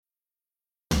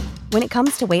When it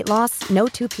comes to weight loss, no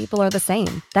two people are the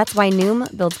same. That's why Noom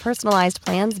builds personalized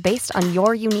plans based on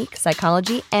your unique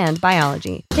psychology and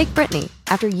biology. Take Brittany.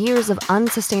 After years of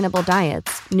unsustainable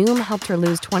diets, Noom helped her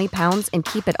lose 20 pounds and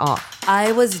keep it off.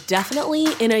 I was definitely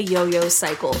in a yo-yo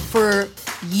cycle for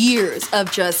years of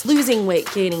just losing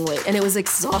weight, gaining weight, and it was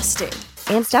exhausting.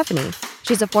 And Stephanie.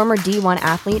 She's a former D1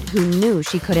 athlete who knew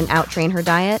she couldn't out-train her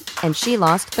diet, and she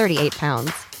lost 38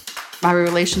 pounds. My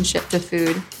relationship to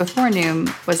food before Noom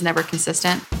was never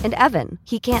consistent. And Evan,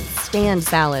 he can't stand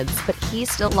salads, but he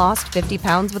still lost 50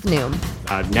 pounds with Noom.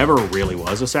 I never really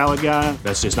was a salad guy.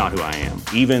 That's just not who I am.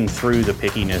 Even through the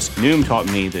pickiness, Noom taught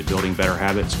me that building better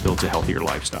habits builds a healthier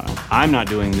lifestyle. I'm not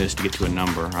doing this to get to a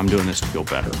number. I'm doing this to feel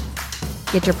better.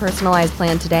 Get your personalized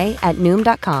plan today at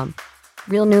Noom.com.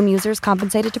 Real Noom users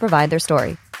compensated to provide their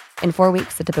story. In 4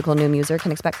 weeks, the typical Noom user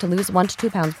can expect to lose 1 to 2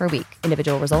 pounds per week.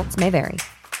 Individual results may vary.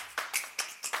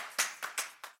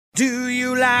 Do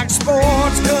you like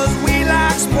sports? 'Cause we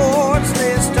like sports.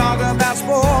 Let's talk about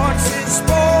sports. It's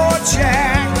Sport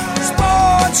Shack.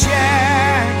 Sport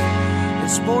Shack.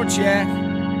 It's Sport Shack.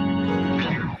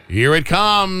 Here it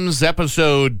comes,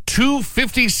 episode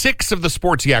 256 of the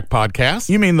Sports Yak podcast.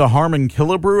 You mean the Harmon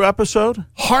Killebrew episode?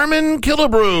 Harmon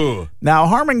Killebrew. Now,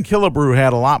 Harmon Killebrew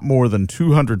had a lot more than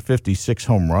 256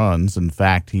 home runs. In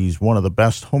fact, he's one of the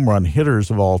best home run hitters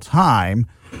of all time.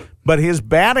 But his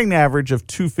batting average of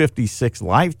 256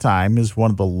 lifetime is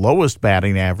one of the lowest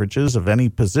batting averages of any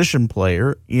position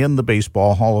player in the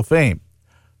Baseball Hall of Fame.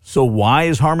 So why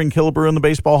is Harmon Killebrew in the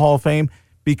Baseball Hall of Fame?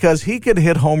 Because he could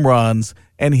hit home runs,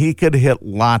 and he could hit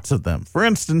lots of them. For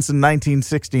instance, in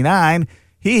 1969,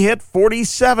 he hit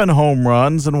 47 home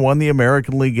runs and won the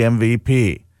American League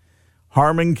MVP.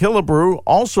 Harmon Killebrew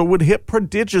also would hit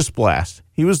prodigious blasts.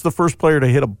 He was the first player to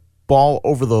hit a ball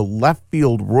over the left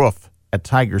field roof at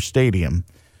Tiger Stadium,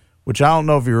 which I don't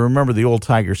know if you remember the old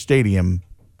Tiger Stadium,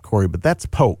 Corey, but that's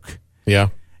Polk. Yeah.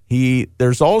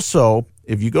 There's also,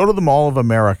 if you go to the Mall of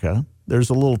America, there's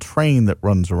a little train that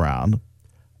runs around,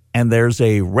 and there's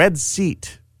a red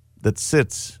seat that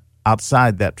sits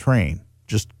outside that train,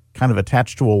 just kind of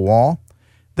attached to a wall.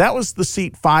 That was the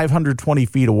seat 520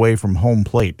 feet away from home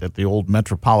plate at the old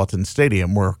Metropolitan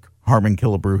Stadium where Harmon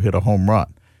Killebrew hit a home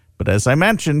run. But as I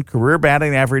mentioned, career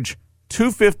batting average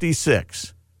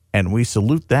 256, and we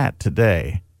salute that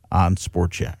today on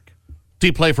Sport Shack. Did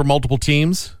he play for multiple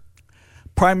teams?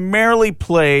 Primarily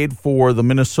played for the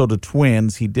Minnesota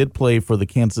Twins. He did play for the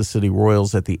Kansas City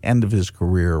Royals at the end of his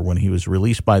career when he was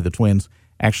released by the Twins.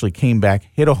 Actually came back,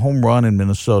 hit a home run in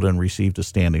Minnesota, and received a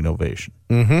standing ovation.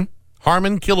 Mm-hmm.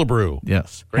 Harmon Killebrew.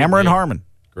 Yes. Great Hammer name. and Harmon.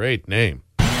 Great name.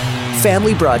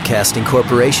 Family Broadcasting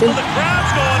Corporation, The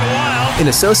crowd's going wild. in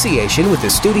association with the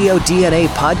Studio DNA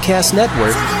Podcast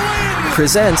Network,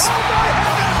 presents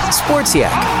Sports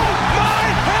Yak.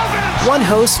 One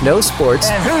host knows sports,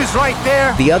 And who's right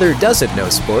there? the other doesn't know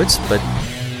sports, but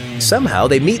somehow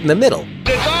they meet in the middle.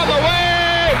 It's all the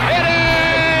way. It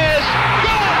is.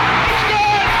 Good. It's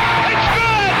good.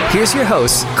 It's good. Here's your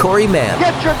hosts, Corey Mann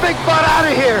Get your big butt out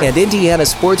of here. and Indiana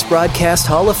Sports Broadcast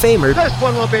Hall of Famer This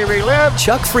one will be relived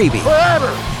Chuck Freebie. forever.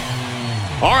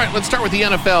 All right, let's start with the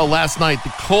NFL. Last night,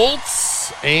 the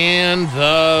Colts and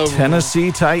the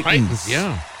Tennessee Titans.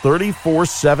 Yeah.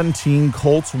 34-17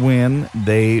 Colts win.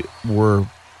 They were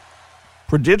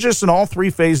prodigious in all three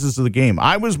phases of the game.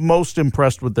 I was most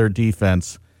impressed with their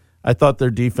defense. I thought their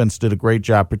defense did a great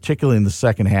job, particularly in the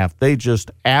second half. They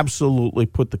just absolutely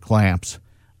put the clamps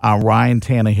on Ryan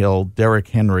Tannehill, Derrick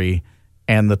Henry,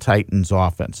 and the Titans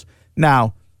offense.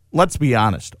 Now, let's be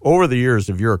honest. Over the years,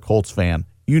 if you're a Colts fan,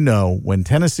 you know when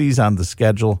Tennessee's on the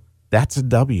schedule, that's a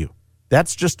W.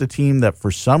 That's just a team that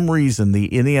for some reason the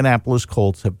Indianapolis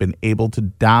Colts have been able to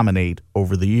dominate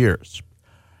over the years.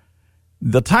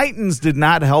 The Titans did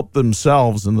not help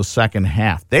themselves in the second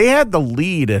half. They had the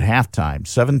lead at halftime,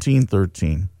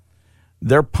 17-13.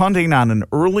 They're punting on an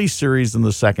early series in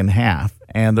the second half,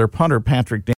 and their punter,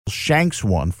 Patrick Daniels, shanks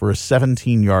one for a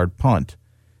 17-yard punt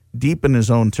deep in his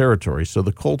own territory. So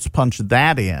the Colts punch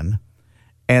that in.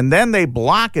 And then they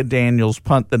block a Daniels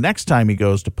punt the next time he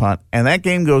goes to punt, and that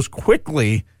game goes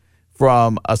quickly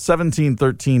from a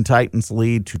 17-13 Titans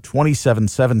lead to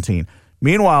 27-17.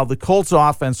 Meanwhile, the Colts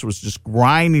offense was just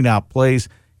grinding out plays,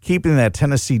 keeping that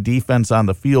Tennessee defense on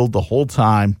the field the whole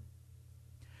time.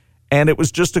 And it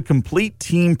was just a complete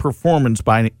team performance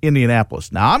by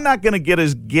Indianapolis. Now, I'm not going to get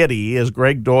as giddy as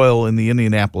Greg Doyle in the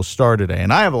Indianapolis Star today,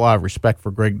 and I have a lot of respect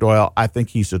for Greg Doyle. I think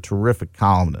he's a terrific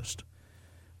columnist.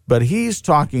 But he's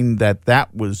talking that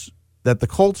the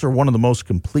Colts are one of the most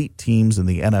complete teams in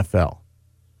the NFL.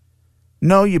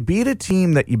 No, you beat a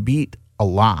team that you beat a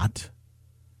lot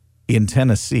in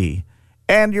Tennessee,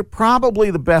 And you're probably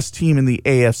the best team in the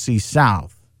AFC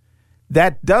South.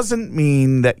 That doesn't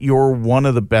mean that you're one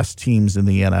of the best teams in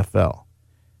the NFL.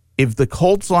 If the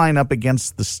Colts line up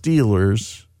against the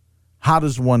Steelers, how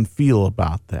does one feel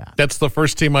about that? That's the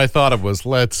first team I thought of was,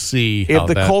 let's see. If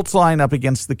the Colts line up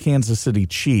against the Kansas City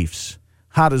Chiefs,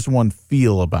 how does one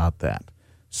feel about that?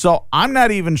 So I'm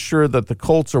not even sure that the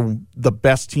Colts are the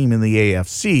best team in the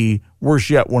AFC, worse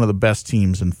yet, one of the best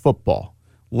teams in football.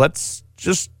 Let's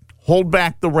just hold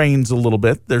back the reins a little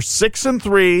bit. They're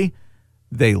 6-3.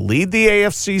 They lead the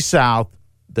AFC South.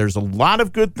 There's a lot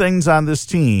of good things on this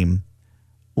team.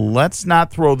 Let's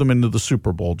not throw them into the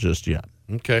Super Bowl just yet.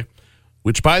 Okay.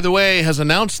 Which, by the way, has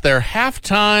announced their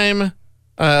halftime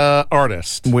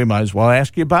artist. We might as well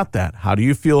ask you about that. How do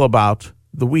you feel about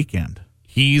The Weeknd?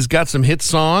 He's got some hit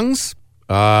songs.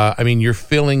 You're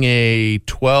filling a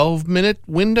 12-minute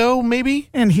window, maybe?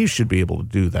 And he should be able to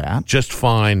do that. Just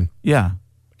fine. Yeah.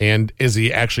 And is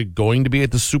he actually going to be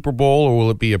at the Super Bowl, or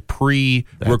will it be a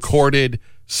pre-recorded,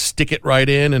 stick it right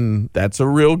in? And that's a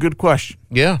real good question.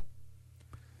 Yeah.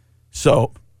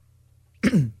 So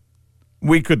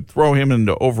we could throw him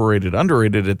into overrated,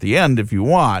 underrated at the end if you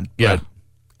want. Yeah. But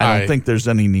I don't think there's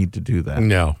any need to do that.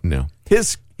 No.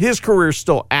 His career is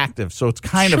still active, so it's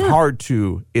kind of hard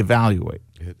to evaluate.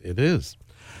 It is.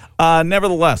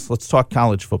 Nevertheless, let's talk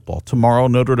college football. Tomorrow,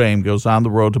 Notre Dame goes on the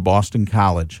road to Boston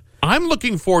College. I'm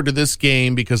looking forward to this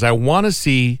game because I want to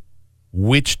see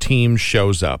which team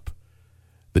shows up.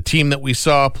 The team that we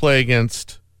saw play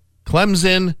against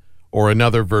Clemson or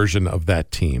another version of that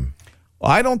team.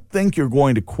 Well, I don't think you're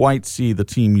going to quite see the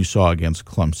team you saw against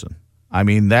Clemson. I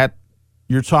mean, that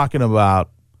you're talking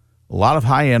about a lot of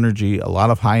high energy, a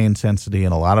lot of high intensity,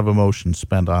 and a lot of emotion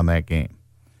spent on that game.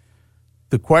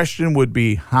 The question would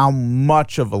be, how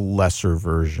much of a lesser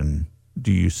version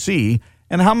do you see,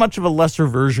 and how much of a lesser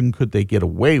version could they get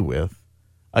away with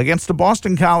against a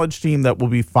Boston College team that will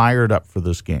be fired up for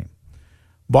this game?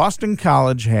 Boston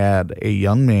College had a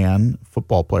young man,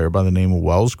 football player by the name of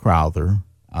Wells Crowther.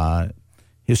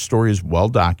 His story is well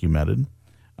documented.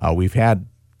 We've had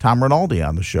Tom Rinaldi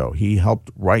on the show. He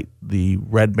helped write the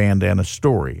Red Bandana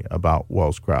story about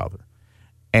Wells Crowther.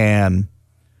 And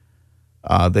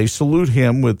they salute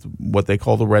him with what they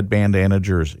call the Red Bandana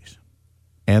jerseys.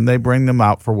 And they bring them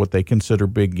out for what they consider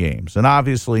big games. And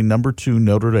obviously, number 2,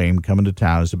 Notre Dame coming to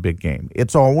town is a big game.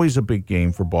 It's always a big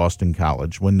game for Boston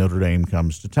College when Notre Dame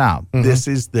comes to town. Mm-hmm. This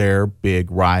is their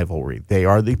big rivalry. They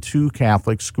are the 2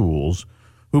 Catholic schools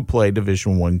who play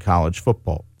Division I college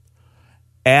football.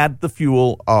 Add the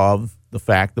fuel of the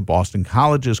fact that Boston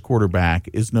College's quarterback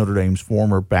is Notre Dame's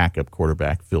former backup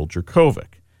quarterback, Phil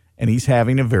Jurkovec, and he's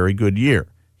having a very good year.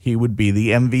 He would be the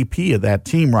MVP of that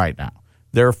team right now.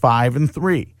 They're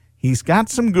 5-3. He's got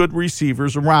some good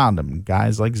receivers around him,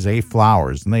 guys like Zay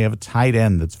Flowers, and they have a tight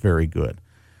end that's very good.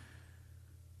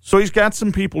 So he's got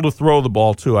some people to throw the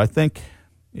ball to. I think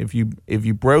if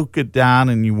you broke it down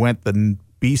and you went the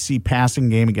BC passing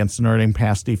game against the Notre Dame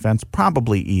pass defense,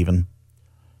 probably even.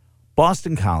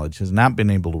 Boston College has not been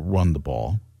able to run the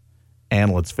ball.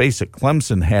 And let's face it,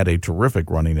 Clemson had a terrific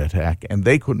running attack, and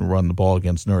they couldn't run the ball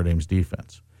against Notre Dame's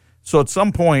defense. So at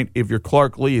some point, if you're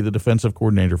Clark Lee, the defensive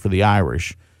coordinator for the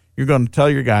Irish, you're going to tell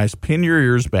your guys, pin your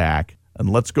ears back, and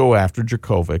let's go after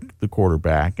Jurkovec, the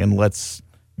quarterback, and let's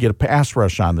get a pass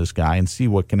rush on this guy and see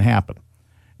what can happen.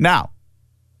 Now,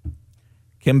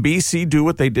 can BC do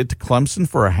what they did to Clemson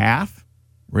for a half?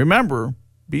 Remember,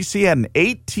 BC had an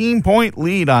 18-point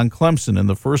lead on Clemson in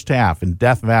the first half in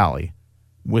Death Valley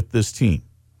with this team.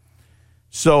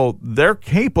 So they're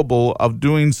capable of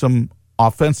doing some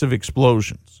offensive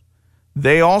explosions.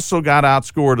 They also got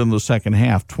outscored in the second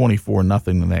half 24-0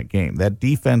 in that game. That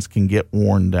defense can get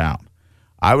worn down.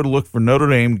 I would look for Notre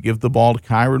Dame to give the ball to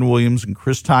Kyron Williams and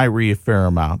Chris Tyree a fair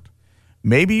amount.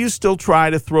 Maybe you still try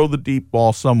to throw the deep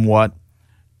ball somewhat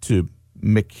to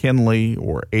McKinley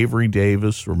or Avery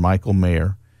Davis or Michael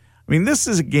Mayer. I mean, this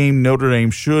is a game Notre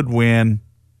Dame should win.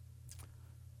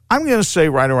 I'm going to say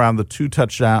right around the 2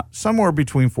 touchdowns, somewhere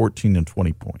between 14 and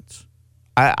 20 points.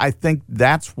 I think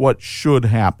that's what should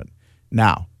happen.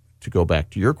 Now, to go back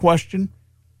to your question,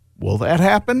 will that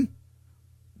happen?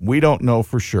 We don't know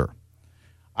for sure.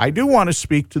 I do want to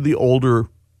speak to the older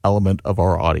element of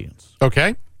our audience.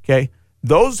 Okay.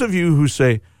 Those of you who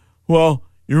say, well,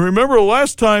 you remember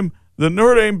last time that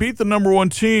Notre Dame beat the number 1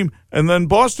 team, and then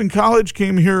Boston College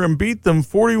came here and beat them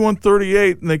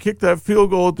 41-38, and they kicked that field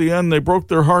goal at the end. They broke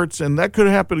their hearts, and that could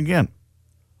happen again.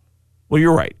 Well,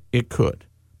 you're right. It could.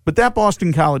 But that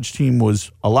Boston College team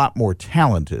was a lot more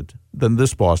talented than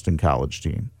this Boston College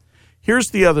team. Here's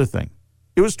the other thing.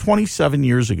 It was 27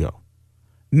 years ago.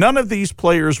 None of these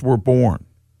players were born.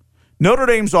 Notre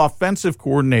Dame's offensive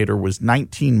coordinator was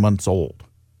 19 months old.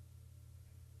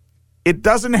 It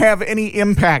doesn't have any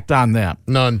impact on them.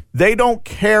 None. They don't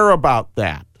care about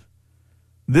that.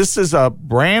 This is a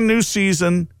brand new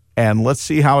season, and let's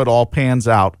see how it all pans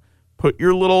out. Put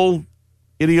your little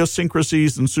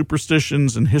idiosyncrasies and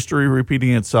superstitions and history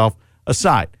repeating itself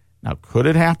aside. Now, could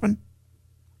it happen?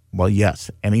 Well, yes,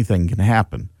 anything can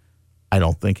happen. I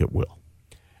don't think it will.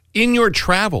 In your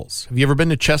travels, have you ever been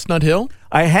to Chestnut Hill?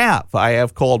 I have. I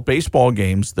have called baseball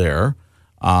games there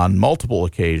on multiple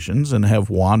occasions and have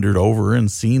wandered over and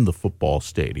seen the football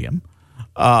stadium.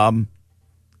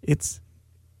 It's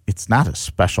not a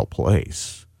special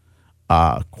place.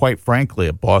 Quite frankly,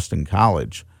 at Boston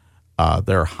College,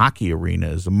 their hockey arena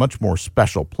is a much more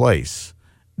special place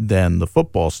than the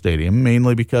football stadium,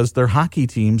 mainly because their hockey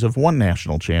teams have won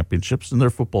national championships and their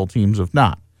football teams have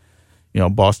not. You know,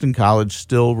 Boston College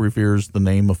still reveres the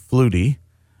name of Flutie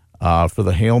for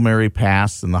the Hail Mary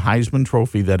pass and the Heisman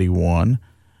Trophy that he won.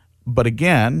 But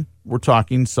again, we're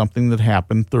talking something that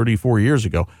happened 34 years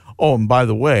ago. Oh, and by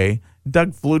the way,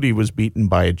 Doug Flutie was beaten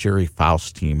by a Jerry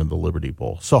Faust team in the Liberty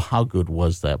Bowl. So how good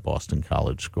was that Boston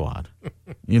College squad?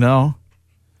 You know?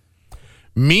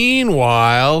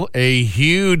 Meanwhile, a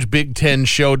huge Big Ten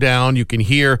showdown you can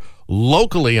hear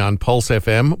locally on Pulse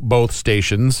FM, both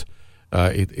stations.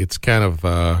 It's kind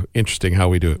of interesting how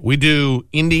we do it. We do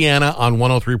Indiana on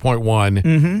 103.1.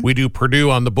 Mm-hmm. We do Purdue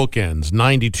on the bookends,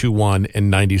 92.1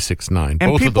 and 96.9.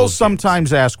 And people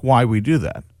sometimes ask why we do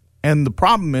that. And the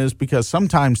problem is because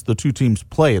sometimes the two teams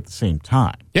play at the same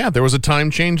time. Yeah, there was a time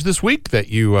change this week that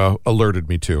you alerted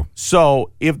me to.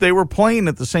 So if they were playing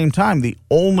at the same time, the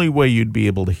only way you'd be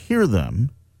able to hear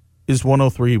them is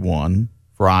 103.1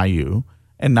 for IU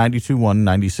and 92.1,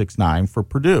 96.9 for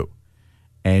Purdue.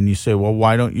 And you say, well,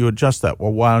 why don't you adjust that?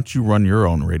 Well, why don't you run your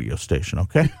own radio station,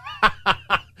 okay?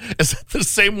 Is that the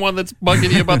same one that's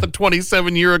bugging you about the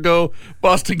 27-year-ago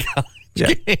Boston College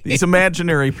game? These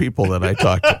imaginary people that I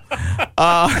talk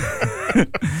to.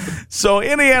 So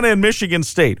Indiana and Michigan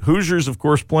State. Hoosiers, of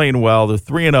course, playing well. They're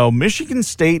 3-0. Michigan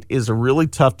State is a really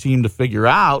tough team to figure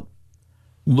out.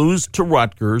 Lose to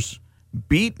Rutgers.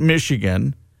 Beat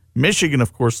Michigan. Michigan,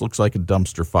 of course, looks like a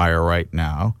dumpster fire right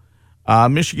now.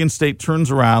 Michigan State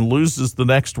turns around, loses the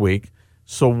next week.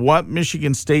 So what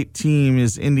Michigan State team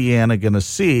is Indiana going to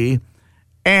see?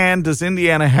 And does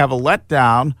Indiana have a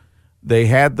letdown? They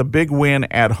had the big win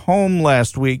at home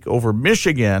last week over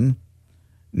Michigan.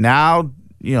 Now,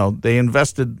 you know, they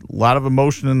invested a lot of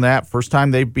emotion in that. First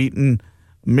time they've beaten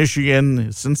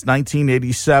Michigan since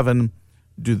 1987.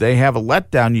 Do they have a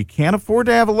letdown? You can't afford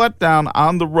to have a letdown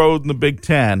on the road in the Big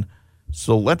Ten.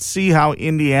 So let's see how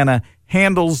Indiana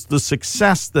handles the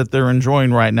success that they're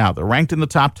enjoying right now. They're ranked in the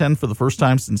top 10 for the first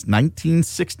time since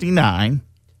 1969.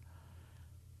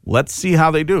 Let's see how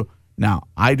they do. Now,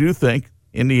 I do think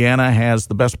Indiana has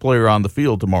the best player on the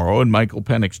field tomorrow, and Michael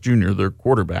Penix Jr., their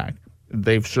quarterback.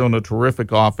 They've shown a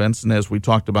terrific offense, and as we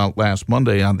talked about last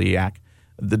Monday on the YAC,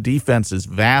 the defense is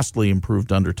vastly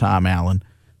improved under Tom Allen.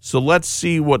 So let's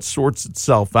see what sorts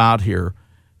itself out here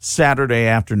Saturday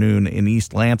afternoon in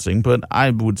East Lansing. But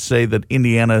I would say that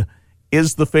Indiana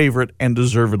is the favorite, and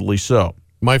deservedly so.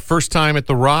 My first time at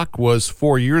the Rock was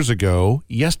 4 years ago,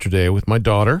 yesterday, with my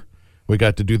daughter. We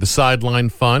got to do the sideline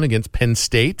fun against Penn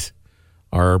State.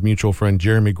 Our mutual friend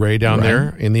Jeremy Gray down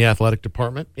there in the athletic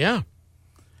department. Yeah.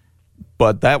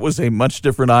 But that was a much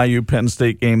different IU Penn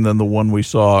State game than the one we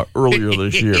saw earlier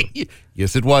this year.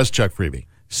 Yes, it was, Chuck Freebie.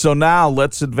 So now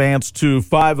let's advance to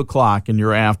 5 o'clock in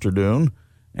your afternoon.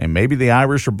 And maybe the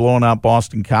Irish are blowing out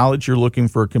Boston College. You're looking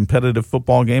for a competitive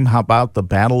football game. How about the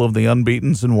Battle of the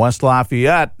Unbeatens in West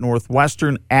Lafayette?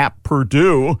 Northwestern at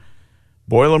Purdue.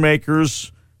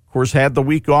 Boilermakers, of course, had the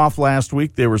week off last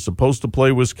week. They were supposed to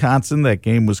play Wisconsin. That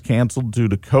game was canceled due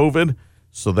to COVID.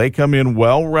 So they come in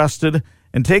well-rested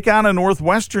and take on a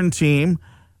Northwestern team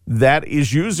that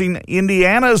is using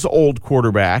Indiana's old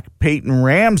quarterback, Peyton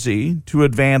Ramsey, to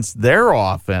advance their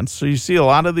offense. So you see a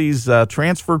lot of these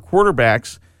transfer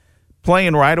quarterbacks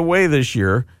playing right away this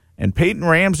year, and Peyton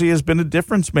Ramsey has been a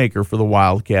difference maker for the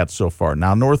Wildcats so far.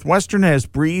 Now, Northwestern has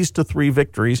breezed to 3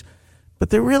 victories, but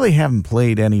they really haven't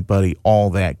played anybody all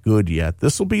that good yet.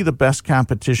 This will be the best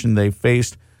competition they've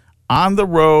faced on the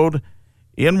road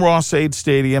in Ross-Ade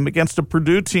Stadium against a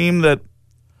Purdue team that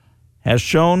has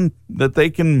shown that they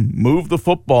can move the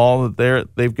football, that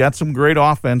they've got some great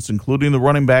offense, including the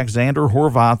running back Xander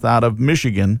Horvath out of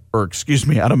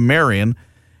out of Marion.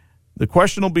 The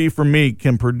question will be for me,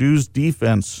 can Purdue's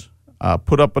defense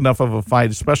put up enough of a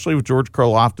fight, especially with George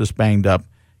Karlaftis banged up?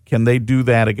 Can they do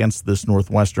that against this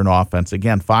Northwestern offense?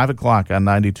 Again, 5 o'clock on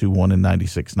 92.1 and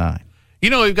 96.9. You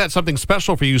know, we've got something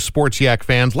special for you Sports Yak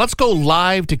fans. Let's go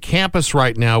live to campus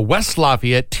right now. West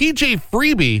Lafayette, TJ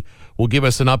Freebie will give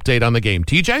us an update on the game.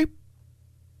 TJ?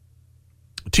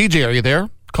 TJ, are you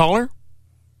there? Caller?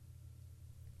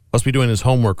 Must be doing his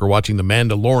homework or watching The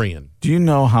Mandalorian. Do you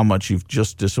know how much you've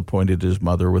just disappointed his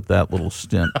mother with that little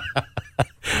stint?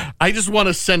 I just want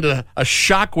to send a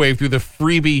shockwave through the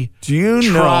Freebie Do you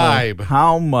tribe. know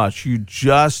how much you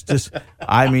just...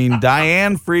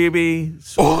 Diane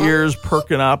Freebie's ears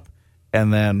perking up,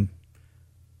 and then...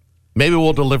 Maybe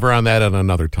we'll deliver on that at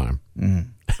another time.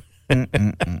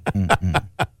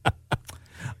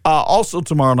 Also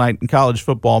tomorrow night in college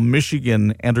football,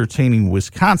 Michigan entertaining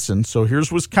Wisconsin. So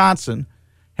here's Wisconsin.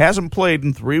 Hasn't played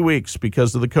in 3 weeks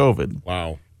because of the COVID.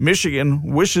 Wow. Michigan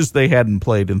wishes they hadn't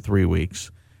played in 3 weeks.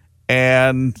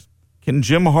 And can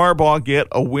Jim Harbaugh get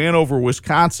a win over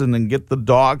Wisconsin and get the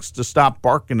dogs to stop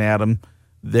barking at him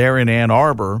there in Ann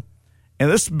Arbor?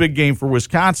 And this is a big game for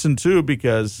Wisconsin, too,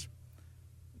 because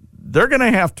they're going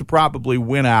to have to probably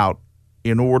win out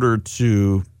in order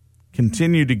to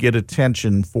continue to get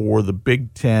attention for the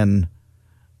Big Ten,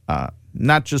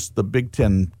 not just the Big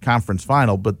Ten conference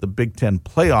final, but the Big Ten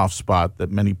playoff spot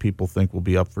that many people think will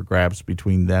be up for grabs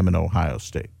between them and Ohio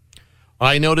State.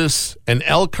 I notice an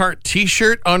Elkhart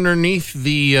T-shirt underneath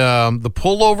the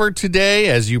pullover today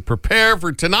as you prepare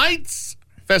for tonight's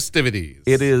festivities.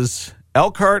 It is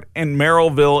Elkhart and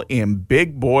Merrillville in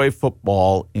big boy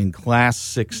football in Class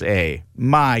 6A.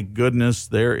 My goodness,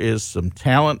 there is some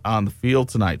talent on the field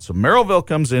tonight. So Merrillville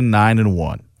comes in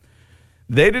 9-1.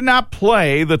 They did not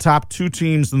play the top two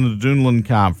teams in the Duneland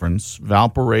Conference,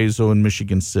 Valparaiso and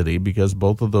Michigan City, because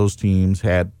both of those teams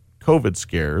had COVID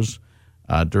scares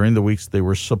during the weeks they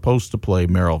were supposed to play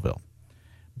Merrillville.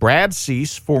 Brad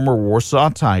Cease, former Warsaw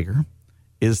Tiger,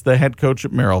 is the head coach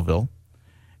at Merrillville.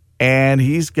 And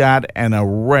he's got an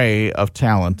array of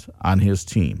talent on his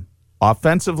team.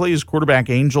 Offensively, his quarterback,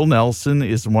 Angel Nelson,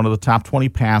 is one of the top 20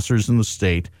 passers in the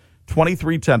state.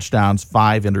 23 touchdowns,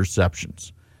 5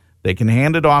 interceptions. They can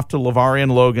hand it off to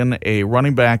Lavarian Logan, a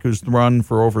running back who's run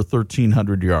for over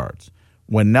 1,300 yards.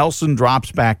 When Nelson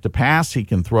drops back to pass, he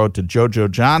can throw it to JoJo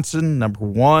Johnson, number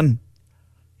 1.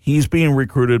 He's being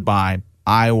recruited by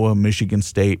Iowa, Michigan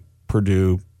State,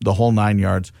 Purdue, the whole 9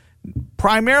 yards.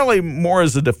 Primarily more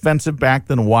as a defensive back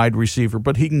than a wide receiver,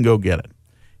 but he can go get it.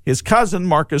 His cousin,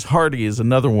 Marcus Hardy, is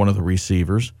another one of the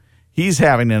receivers. He's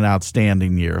having an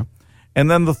outstanding year. And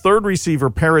then the third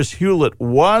receiver, Paris Hewlett,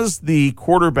 was the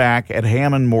quarterback at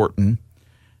Hammond Morton.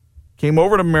 Came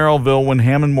over to Merrillville when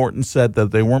Hammond Morton said that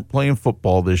they weren't playing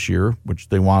football this year, which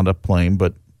they wound up playing,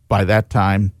 but by that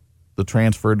time, the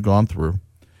transfer had gone through.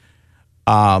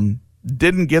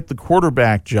 Didn't get the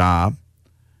quarterback job.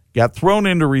 Got thrown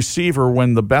into receiver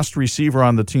when the best receiver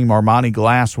on the team, Armani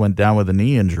Glass, went down with a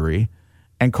knee injury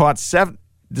and caught 7,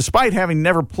 despite having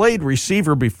never played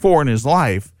receiver before in his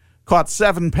life, caught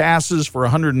 7 passes for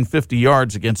 150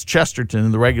 yards against Chesterton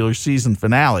in the regular season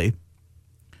finale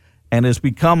and has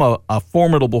become a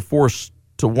formidable force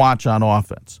to watch on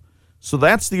offense. So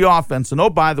that's the offense. And, oh,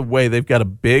 by the way, they've got a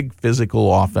big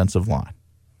physical offensive line.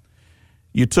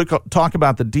 You talk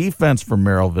about the defense for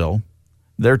Merrillville.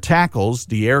 Their tackles,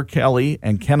 De'Air Kelly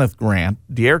and Kenneth Grant.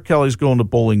 De'Air Kelly's going to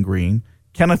Bowling Green.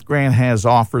 Kenneth Grant has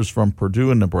offers from Purdue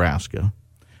and Nebraska.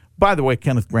 By the way,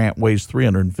 Kenneth Grant weighs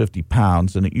 350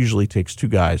 pounds, and it usually takes 2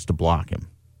 guys to block him.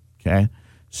 Okay?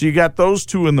 So you got those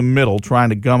 2 in the middle trying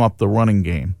to gum up the running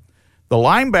game. The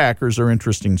linebackers are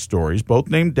interesting stories, both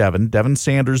named Devin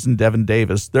Sanders and Devin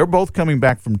Davis. They're both coming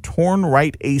back from torn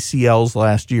right ACLs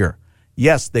last year.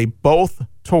 Yes, they both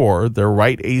tore their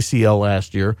right ACL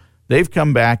last year. They've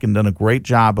come back and done a great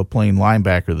job of playing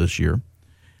linebacker this year.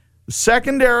 The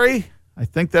secondary, I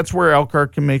think that's where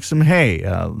Elkhart can make some hay.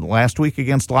 Last week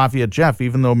against Lafayette Jeff,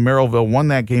 even though Merrillville won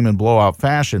that game in blowout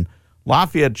fashion,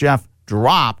 Lafayette Jeff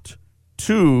dropped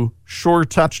 2 short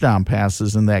touchdown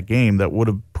passes in that game that would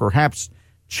have perhaps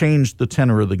changed the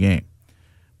tenor of the game.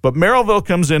 But Merrillville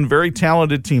comes in, very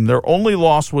talented team. Their only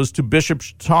loss was to Bishop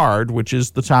Chatard, which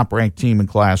is the top-ranked team in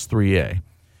Class 3A.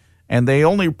 And they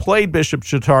only played Bishop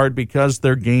Chatard because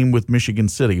their game with Michigan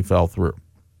City fell through.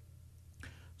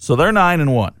 So they're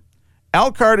 9-1.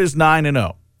 Elkhart is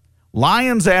 9-0.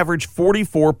 Lions average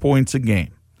 44 points a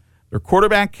game. Their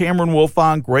quarterback, Cameron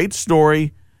Wolfong, great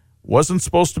story. Wasn't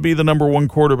supposed to be the number 1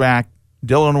 quarterback.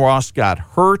 Dylan Ross got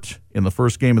hurt in the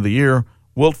first game of the year.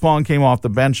 Wolfong came off the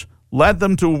bench, led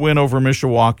them to a win over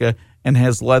Mishawaka, and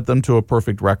has led them to a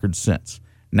perfect record since.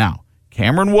 Now,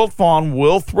 Cameron Wolfong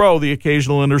will throw the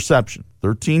occasional interception.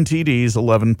 13 TDs,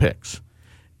 11 picks.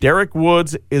 Derek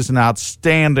Woods is an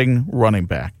outstanding running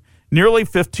back. Nearly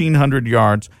 1,500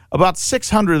 yards, about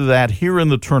 600 of that here in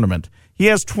the tournament. He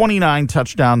has 29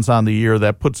 touchdowns on the year.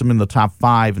 That puts him in the top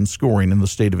 5 in scoring in the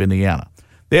state of Indiana.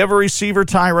 They have a receiver,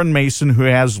 Tyron Mason, who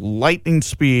has lightning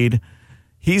speed.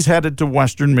 He's headed to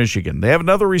Western Michigan. They have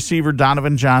another receiver,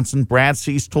 Donovan Johnson. Brad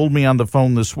Cease told me on the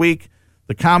phone this week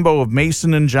the combo of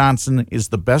Mason and Johnson is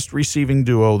the best receiving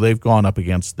duo they've gone up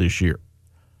against this year.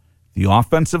 The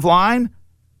offensive line,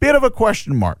 bit of a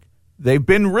question mark. They've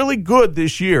been really good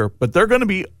this year, but they're going to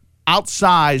be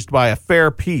outsized by a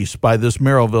fair piece by this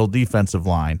Merrillville defensive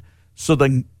line. So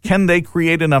then can they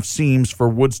create enough seams for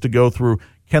Woods to go through?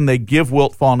 Can they give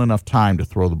Wilt Vaughn enough time to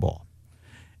throw the ball?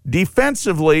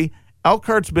 Defensively,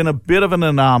 Elkhart's been a bit of an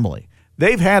anomaly.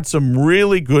 They've had some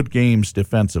really good games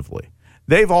defensively.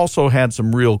 They've also had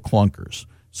some real clunkers.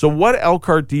 So what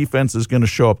Elkhart defense is going to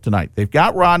show up tonight? They've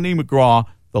got Rodney McGraw,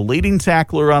 the leading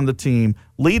tackler on the team,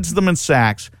 leads them in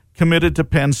sacks, committed to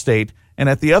Penn State, and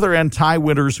at the other end, Ty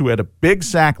Winters, who had a big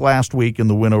sack last week in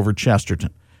the win over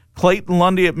Chesterton. Clayton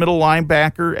Lundy at middle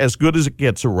linebacker, as good as it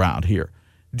gets around here.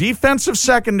 Defensive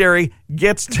secondary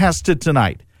gets tested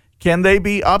tonight. Can they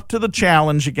be up to the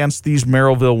challenge against these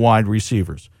Merrillville wide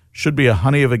receivers? Should be a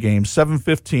honey of a game.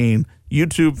 7:15,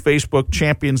 YouTube, Facebook,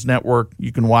 Champions Network.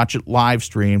 You can watch it live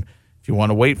streamed. If you want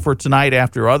to wait for tonight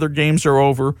after other games are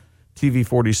over, TV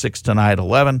 46 tonight,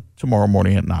 11, tomorrow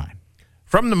morning at 9.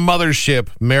 From the mothership,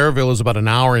 Merrillville is about an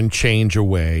hour and change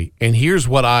away. And here's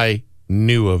what I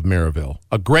knew of Merrillville.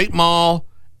 A great mall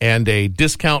and a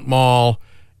discount mall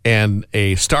and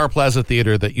a Star Plaza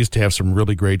Theater that used to have some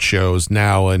really great shows,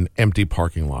 now an empty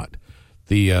parking lot.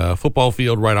 The football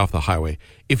field right off the highway.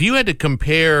 If you had to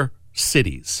compare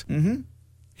cities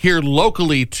here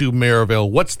locally to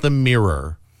Merrillville, what's the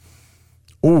mirror?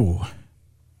 Ooh.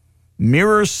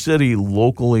 Mirror city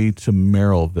locally to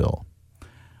Merrillville.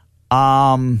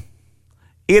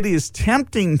 It is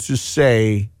tempting to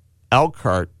say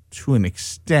Elkhart to an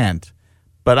extent,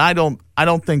 but I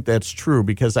don't think that's true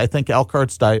because I think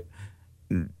Elkhart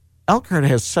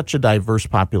has such a diverse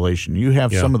population. You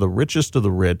have some of the richest of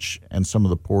the rich and some of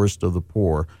the poorest of the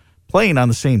poor playing on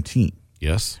the same team.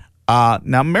 Yes. Now,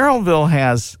 Merrillville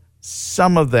has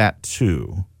some of that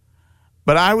too,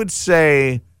 but I would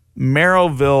say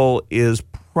Merrillville is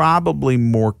probably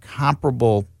more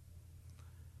comparable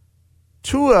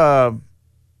to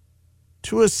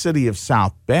a city of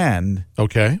South Bend.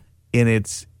 Okay. In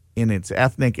its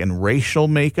ethnic and racial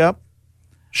makeup.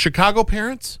 Chicago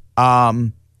parents?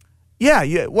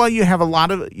 Yeah. Well, you have a lot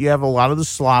of the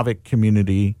Slavic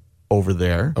community over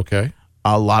there. Okay.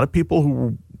 A lot of people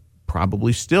who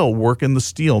probably still work in the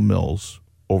steel mills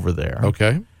over there.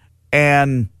 Okay.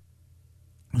 And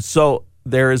so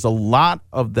there is a lot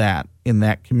of that in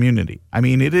that community. I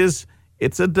mean, it's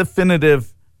a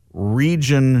definitive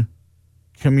region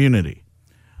community.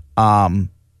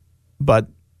 But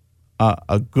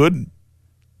a good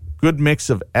mix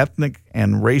of ethnic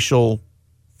and racial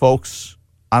folks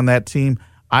on that team.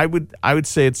 I would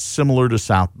say it's similar to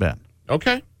South Bend.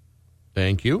 Okay.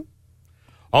 Thank you.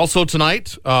 Also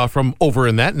tonight, from over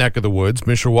in that neck of the woods,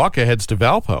 Mishawaka heads to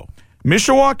Valpo.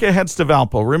 Mishawaka heads to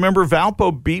Valpo. Remember,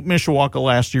 Valpo beat Mishawaka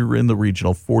last year in the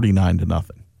regional 49-0.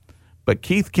 But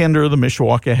Keith Kinder, the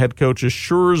Mishawaka head coach,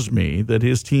 assures me that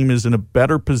his team is in a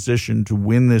better position to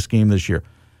win this game this year.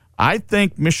 I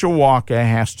think Mishawaka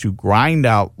has to grind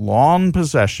out long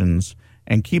possessions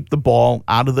and keep the ball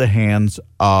out of the hands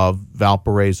of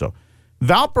Valparaiso.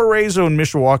 Valparaiso and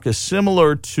Mishawaka is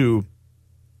similar to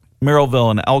Merrillville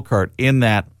and Elkhart in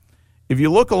that if you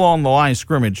look along the line of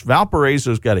scrimmage,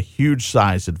 Valparaiso's got a huge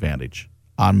size advantage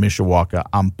on Mishawaka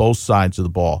on both sides of the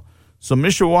ball. So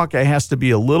Mishawaka has to be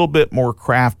a little bit more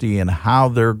crafty in how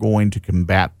they're going to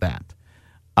combat that.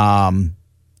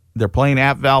 They're playing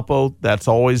at Valpo. That's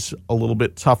always a little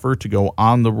bit tougher to go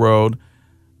on the road.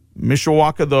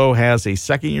 Mishawaka, though, has a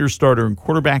second-year starter and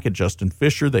quarterback at Justin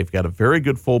Fisher. They've got a very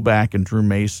good fullback in Drew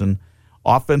Mason.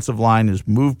 Offensive line has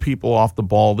moved people off the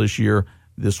ball this year.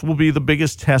 This will be the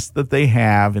biggest test that they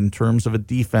have in terms of a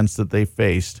defense that they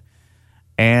faced.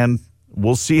 And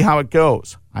we'll see how it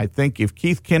goes. I think if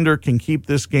Keith Kinder can keep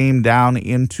this game down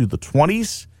into the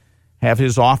 20s, have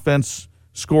his offense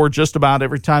score just about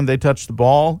every time they touch the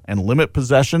ball, and limit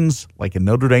possessions like a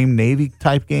Notre Dame Navy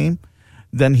type game,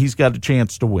 then he's got a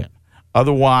chance to win.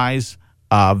 Otherwise,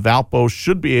 Valpo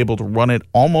should be able to run it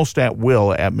almost at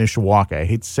will at Mishawaka. I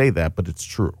hate to say that, but it's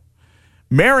true.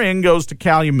 Marion goes to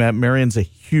Calumet. Marion's a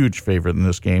huge favorite in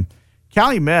this game.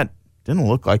 Calumet didn't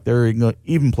look like they were going to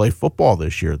even play football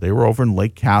this year. They were over in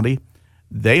Lake County.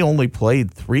 They only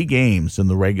played 3 games in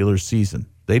the regular season.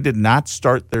 They did not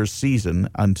start their season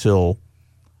until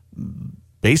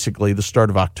basically the start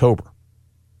of October.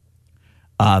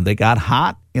 They got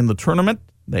hot in the tournament.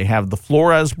 They have the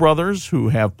Flores brothers, who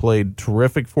have played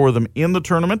terrific for them in the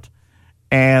tournament,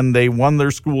 and they won their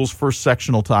school's first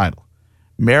sectional title.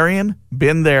 Marion,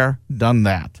 been there, done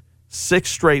that. 6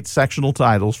 straight sectional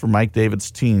titles for Mike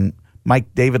Davidson's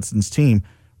team.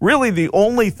 Really, the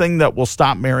only thing that will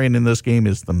stop Marion in this game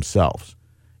is themselves.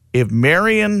 If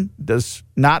Marion does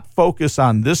not focus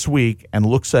on this week and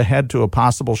looks ahead to a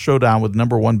possible showdown with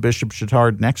number 1 Bishop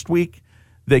Chatard next week,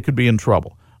 they could be in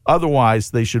trouble.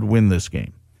 Otherwise, they should win this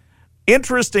game.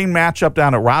 Interesting matchup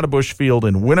down at Rodebush Field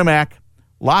in Winnemac.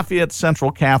 Lafayette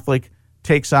Central Catholic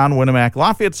takes on Winnemac.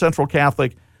 Lafayette Central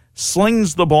Catholic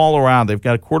slings the ball around. They've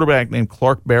got a quarterback named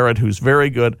Clark Barrett who's very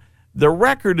good. Their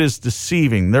record is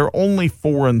deceiving. They're only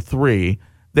 4-3.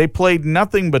 They played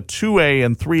nothing but 2A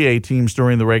and 3A teams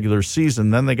during the regular season.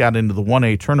 Then they got into the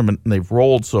 1A tournament, and they've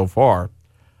rolled so far.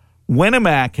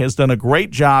 Winnemac has done a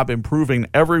great job improving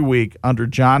every week under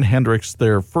John Hendricks,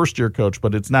 their first-year coach,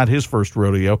 but it's not his first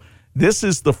rodeo. This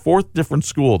is the 4th different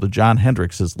school that John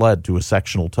Hendricks has led to a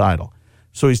sectional title.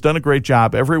 So he's done a great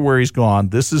job everywhere he's gone.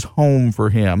 This is home for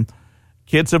him.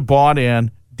 Kids have bought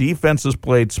in. Defense has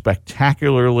played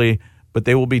spectacularly, but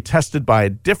they will be tested by a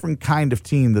different kind of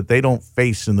team that they don't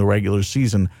face in the regular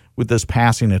season with this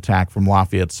passing attack from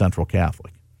Lafayette Central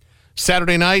Catholic.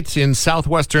 Saturday night in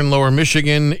southwestern Lower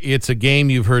Michigan, it's a game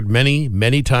you've heard many,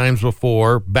 many times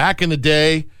before. Back in the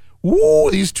day,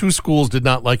 these two schools did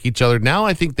not like each other. Now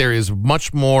I think there is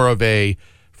much more of a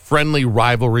friendly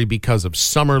rivalry because of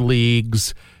summer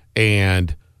leagues,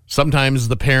 and sometimes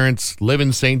the parents live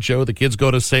in St. Joe. The kids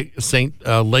go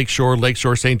to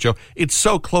Lakeshore, St. Joe. It's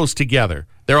so close together.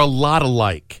 They're a lot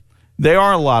alike. They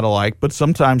are a lot alike, but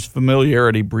sometimes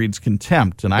familiarity breeds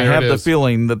contempt, and I have the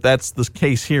feeling that that's the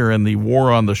case here in the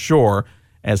War on the Shore,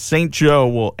 as St. Joe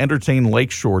will entertain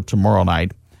Lakeshore tomorrow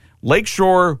night.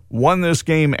 Lakeshore won this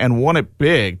game and won it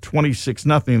big,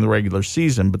 26-0 in the regular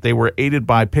season, but they were aided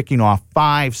by picking off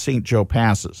 5 St. Joe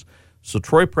passes. So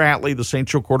Troy Prattley, the St.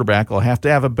 Joe quarterback, will have to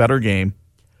have a better game.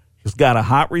 He's got a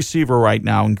hot receiver right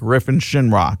now in Griffin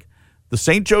Shinrock. The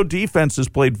St. Joe defense has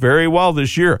played very well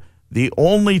this year. The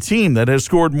only team that has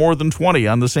scored more than 20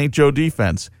 on the St. Joe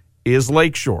defense is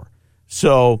Lakeshore.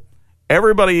 So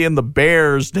everybody in the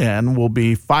Bears' den will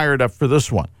be fired up for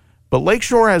this one. But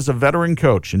Lakeshore has a veteran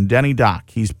coach in Denny Dock.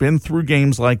 He's been through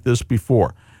games like this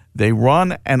before. They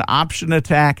run an option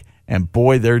attack, and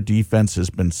boy, their defense has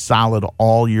been solid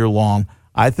all year long.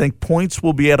 I think points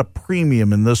will be at a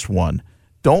premium in this one.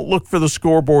 Don't look for the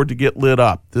scoreboard to get lit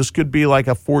up. This could be like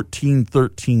a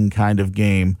 14-13 kind of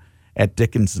game at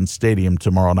Dickinson Stadium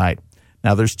tomorrow night.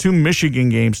 Now, there's 2 Michigan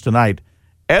games tonight.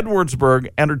 Edwardsburg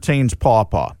entertains Paw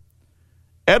Paw.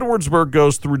 Edwardsburg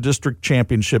goes through district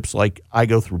championships like I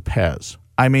go through Pez.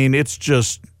 I mean, it's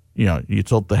just, you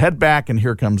tilt the head back and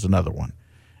here comes another one.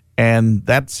 And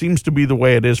that seems to be the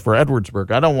way it is for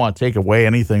Edwardsburg. I don't want to take away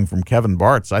anything from Kevin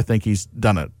Bartz. I think he's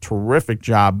done a terrific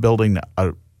job building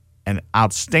an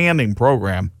outstanding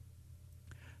program.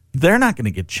 They're not going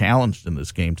to get challenged in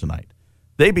this game tonight.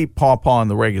 They beat Paw Paw in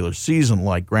the regular season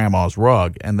like Grandma's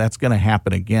Rug, and that's going to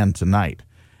happen again tonight.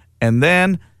 And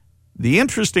then the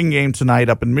interesting game tonight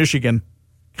up in Michigan,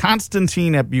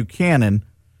 Constantine at Buchanan.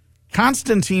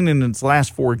 Constantine in its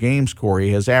last 4 games,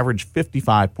 Corey, has averaged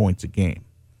 55 points a game.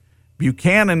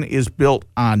 Buchanan is built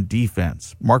on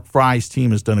defense. Mark Fry's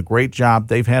team has done a great job.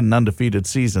 They've had an undefeated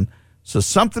season. So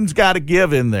something's got to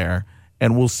give in there,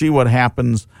 and we'll see what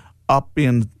happens up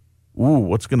in,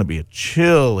 what's going to be a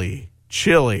chilly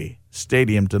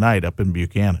stadium tonight up in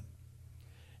Buchanan.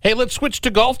 Hey, let's switch to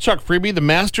golf, Chuck Freeby. The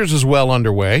Masters is well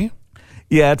underway.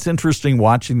 Yeah, it's interesting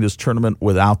watching this tournament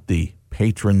without the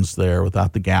patrons there,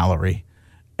 without the gallery.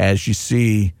 As you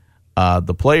see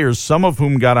the players, some of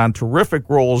whom got on terrific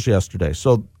rolls yesterday.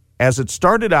 So as it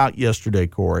started out yesterday,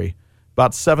 Corey,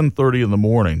 about 7:30 in the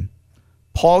morning,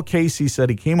 Paul Casey said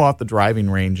he came off the driving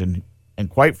range, and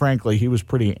quite frankly, he was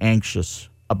pretty anxious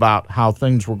about how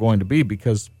things were going to be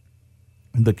because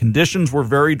the conditions were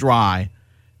very dry.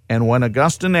 And when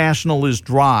Augusta National is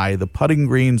dry, the putting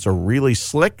greens are really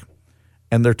slick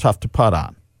and they're tough to putt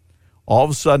on. All of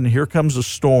a sudden, here comes a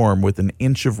storm with an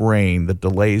inch of rain that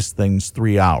delays things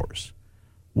 3 hours.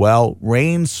 Well,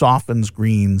 rain softens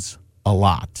greens a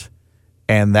lot.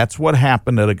 And that's what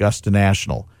happened at Augusta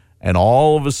National. And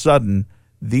all of a sudden,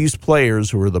 these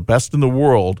players who are the best in the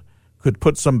world could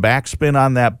put some backspin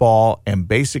on that ball and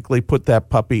basically put that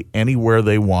puppy anywhere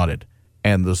they wanted.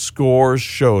 And the scores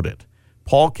showed it.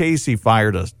 Paul Casey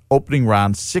fired an opening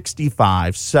round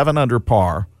 65, 7 under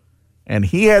par, and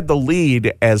he had the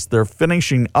lead as they're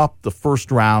finishing up the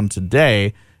first round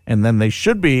today, and then they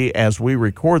should be, as we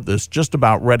record this, just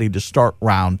about ready to start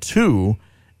round 2,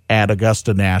 at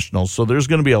Augusta National. So there's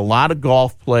going to be a lot of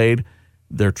golf played.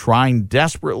 They're trying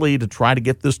desperately to try to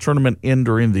get this tournament in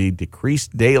during the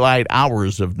decreased daylight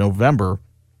hours of November.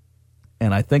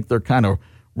 And I think they're kind of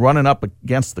running up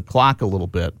against the clock a little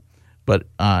bit. But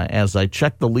as I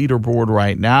check the leaderboard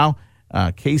right now,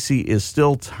 Casey is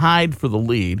still tied for the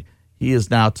lead. He is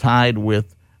now tied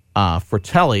with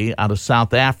Fratelli out of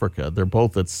South Africa. They're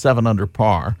both at 7 under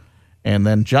par. And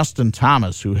then Justin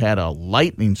Thomas, who had a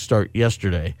lightning start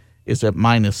yesterday, is at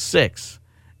 -6,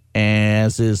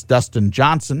 as is Dustin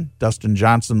Johnson. Dustin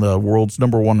Johnson, the world's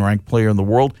number 1 ranked player in the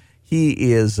world. He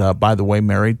is, by the way,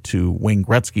 married to Wayne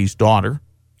Gretzky's daughter,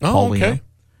 Paulina.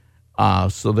 Okay.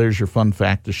 So there's your fun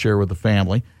fact to share with the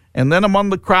family. And then among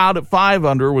the crowd at 5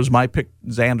 under was my pick,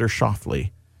 Xander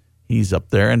Schauffele. He's up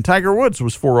there. And Tiger Woods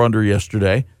was 4 under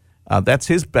yesterday. That's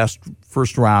his best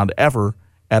first round ever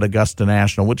at Augusta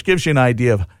National, which gives you an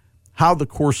idea of how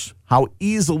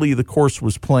easily the course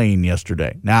was playing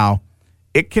yesterday. Now,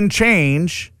 it can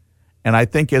change, and I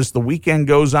think as the weekend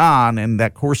goes on and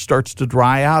that course starts to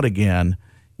dry out again,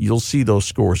 you'll see those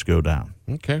scores go down.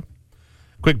 Okay.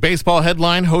 Quick baseball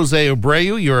headline, Jose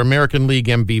Abreu, your American League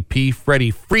MVP,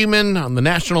 Freddie Freeman on the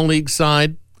National League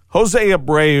side. Jose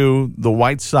Abreu, the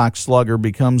White Sox slugger,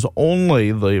 becomes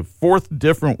only the 4th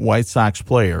different White Sox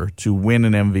player to win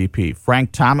an MVP.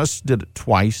 Frank Thomas did it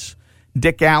twice.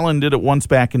 Dick Allen did it once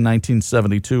back in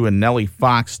 1972, and Nellie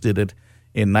Fox did it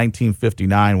in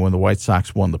 1959 when the White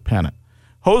Sox won the pennant.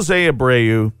 Jose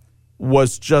Abreu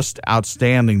was just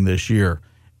outstanding this year.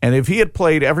 And if he had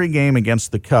played every game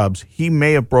against the Cubs, he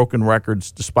may have broken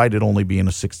records despite it only being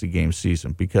a 60-game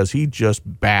season, because he just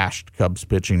bashed Cubs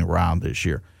pitching around this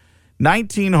year.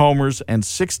 19 homers and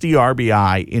 60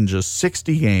 RBI in just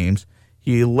 60 games.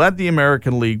 He led the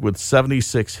American League with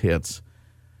 76 hits,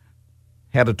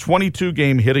 had a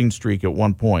 22-game hitting streak at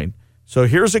one point. So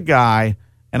here's a guy,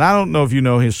 and I don't know if you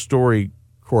know his story,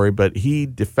 Corey, but he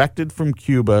defected from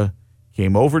Cuba,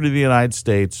 came over to the United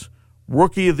States,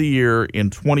 Rookie of the Year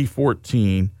in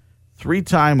 2014,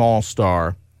 3-time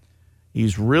All-Star.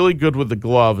 He's really good with the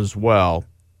glove as well,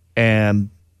 and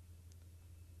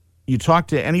you talk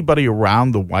to anybody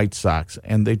around the White Sox,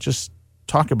 and they just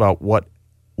talk about what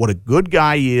a good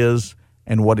guy he is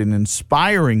and what an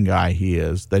inspiring guy he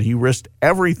is, that he risked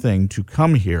everything to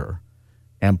come here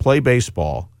and play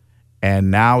baseball,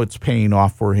 and now it's paying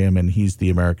off for him, and he's the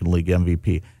American League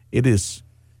MVP. It is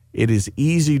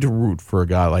easy to root for a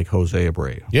guy like Jose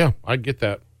Abreu. Yeah, I get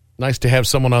that. Nice to have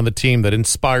someone on the team that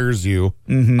inspires you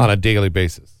on a daily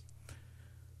basis.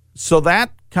 So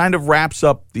that kind of wraps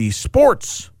up the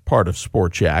sports part of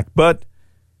Sport Shack. But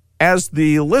as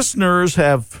the listeners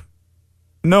have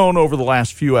known over the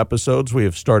last few episodes, we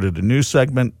have started a new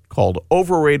segment called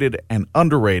Overrated and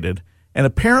Underrated, and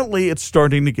apparently it's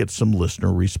starting to get some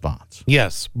listener response.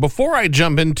 Yes. Before I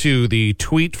jump into the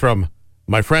tweet from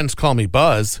my friends call me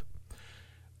Buzz,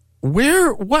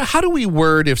 how do we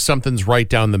word if something's right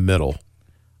down the middle?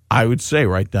 I would say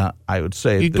right down. I would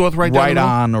say you go with right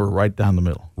on or right down the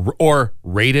middle. Or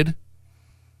rated.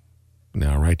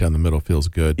 No, right down the middle feels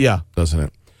good. Yeah. Doesn't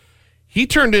it? He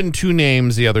turned in 2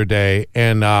 names the other day,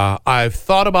 and I've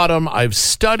thought about them. I've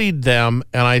studied them,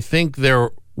 and I think they're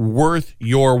worth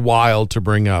your while to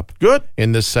bring up. Good.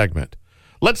 In this segment.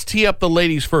 Let's tee up the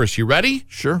ladies first. You ready?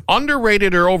 Sure.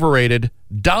 Underrated or overrated,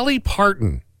 Dolly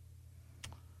Parton.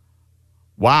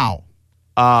 Wow.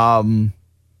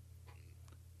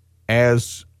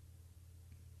 As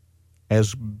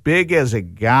big as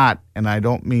it got, and I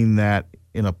don't mean that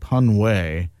in a pun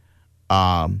way,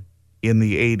 in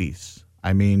the 80s.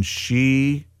 I mean,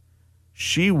 she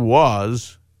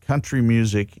was country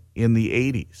music in the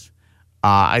 80s.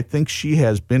 I think she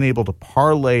has been able to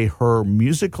parlay her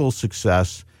musical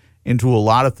success into a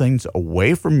lot of things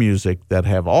away from music that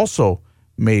have also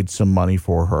made some money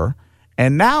for her.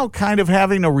 And now kind of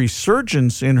having a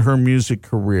resurgence in her music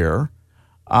career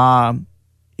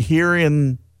here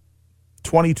in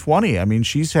 2020. I mean,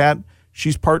 she's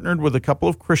partnered with a couple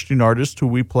of Christian artists who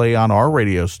we play on our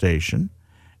radio station,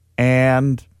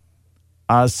 and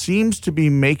seems to be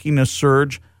making a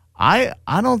surge. I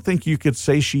don't think you could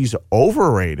say she's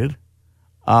overrated.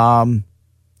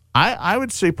 I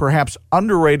would say perhaps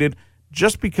underrated,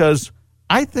 just because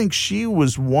I think she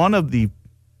was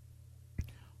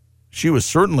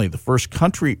certainly the first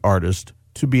country artist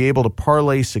to be able to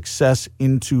parlay success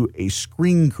into a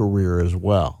screen career as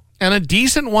well. And a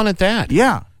decent one at that.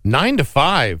 Yeah. 9 to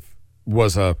 5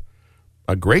 was a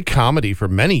great comedy for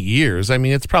many years. I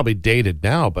mean, it's probably dated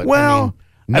now, but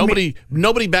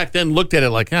nobody back then looked at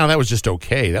it like, oh, that was just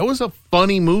okay. That was a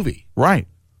funny movie. Right.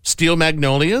 Steel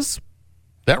Magnolias,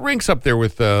 That ranks up there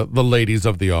with the ladies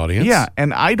of the audience. Yeah,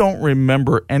 and I don't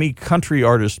remember any country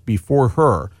artist before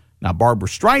her. Now, Barbra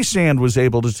Streisand was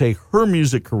able to take her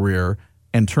music career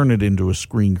and turn it into a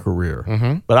screen career.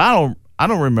 Mm-hmm. But I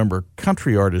don't remember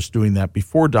country artists doing that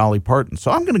before Dolly Parton.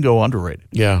 So I'm going to go underrated.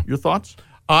 Yeah. Your thoughts?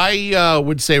 I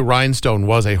would say Rhinestone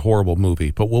was a horrible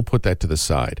movie, but we'll put that to the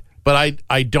side. But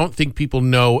I don't think people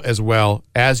know as well,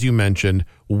 as you mentioned,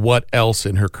 what else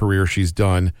in her career she's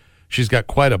done. She's got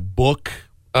quite a book,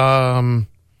 I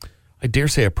dare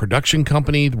say a production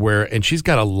company, and she's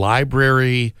got a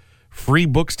library, free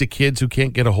books to kids who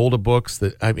can't get a hold of books.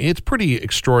 It's pretty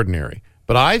extraordinary.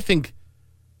 But I think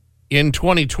in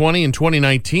 2020 and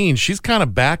 2019, she's kind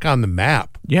of back on the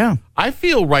map. Yeah. I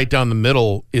feel right down the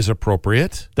middle is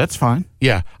appropriate. That's fine.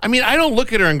 Yeah. I mean, I don't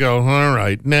look at her and go, all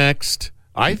right, next.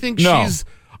 I think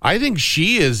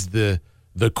she is the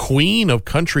queen of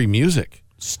country music.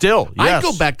 Still, yes. I'd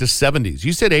go back to 70s.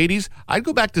 You said 80s. I'd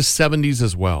go back to 70s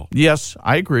as well. Yes,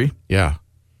 I agree. Yeah.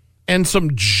 And some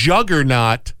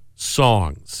juggernaut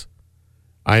songs.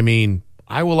 I mean,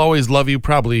 I Will Always Love You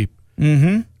probably.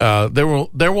 Mm-hmm.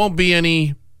 There won't be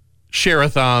any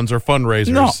share-a-thons or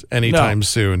fundraisers anytime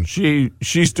soon.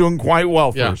 She's doing quite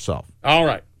well for herself. All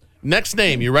right. Next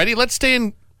name. You ready? Let's stay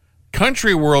in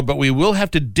country world, but we will have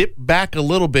to dip back a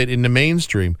little bit into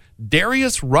mainstream.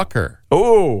 Darius Rucker.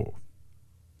 Oh,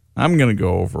 I'm going to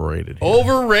go overrated here.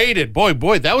 Overrated.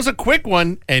 Boy, that was a quick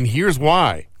one, and here's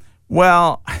why.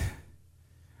 Well,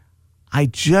 I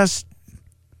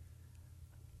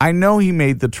know he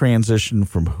made the transition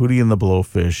from Hootie and the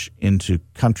Blowfish into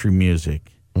country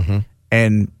music. Mm-hmm.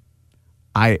 And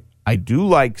I do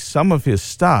like some of his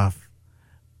stuff,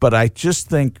 but I just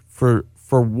think for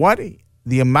what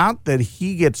the amount that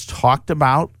he gets talked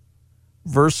about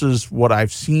versus what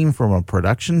I've seen from a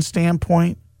production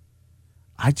standpoint,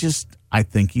 I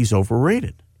think he's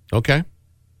overrated. Okay.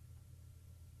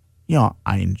 You know,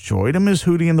 I enjoyed him as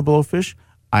Hootie and the Blowfish.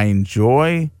 I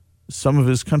enjoy some of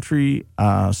his country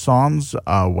songs,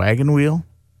 Wagon Wheel,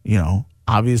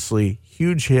 obviously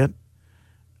huge hit.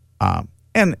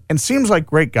 And seems like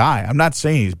great guy. I'm not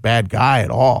saying he's a bad guy at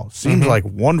all. Seems like a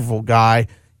wonderful guy,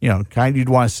 kind you'd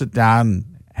want to sit down and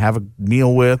have a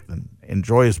meal with and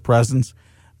enjoy his presence.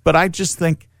 But I just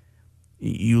think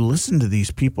you listen to these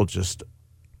people just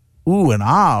ooh and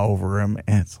ah over him,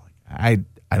 and it's like,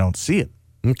 I don't see it.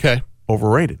 Okay.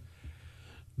 Overrated.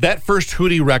 That first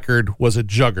Hootie record was a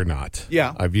juggernaut.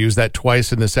 Yeah. I've used that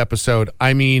twice in this episode.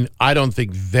 I mean, I don't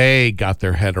think they got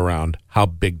their head around how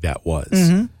big that was.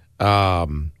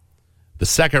 Mm-hmm. The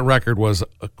second record was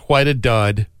quite a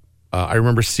dud. I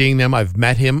remember seeing them. I've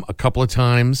met him a couple of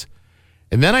times.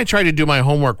 And then I tried to do my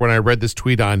homework when I read this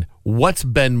tweet on what's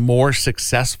been more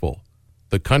successful,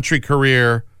 the country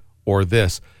career or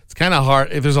this. It's kind of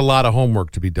hard if there's a lot of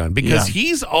homework to be done because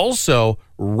he's also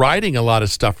writing a lot of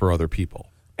stuff for other people.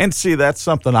 And see, that's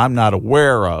something I'm not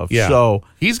aware of. Yeah. So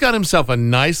he's got himself a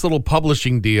nice little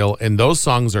publishing deal, and those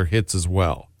songs are hits as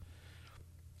well.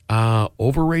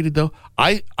 Overrated, though?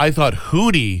 I thought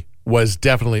Hootie was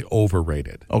definitely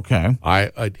overrated. Okay.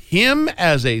 Him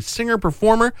as a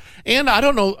singer-performer, and I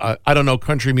don't know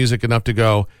country music enough to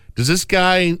go, does this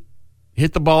guy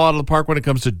hit the ball out of the park when it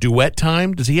comes to duet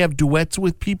time? Does he have duets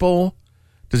with people?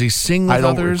 Does he sing with others?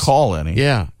 I don't recall any.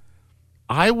 Yeah.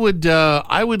 I would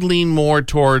lean more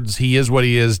towards he is what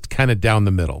he is, kind of down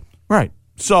the middle. Right.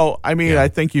 So, I mean, I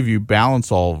think if you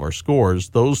balance all of our scores,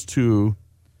 those two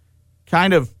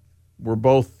kind of were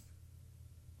both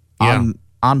on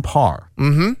par.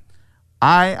 Mm-hmm.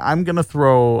 I'm going to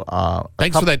throw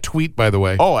thanks for that tweet, by the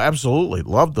way. Oh, absolutely.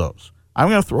 Love those. I'm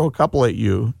going to throw a couple at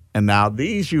you. And now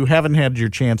these you haven't had your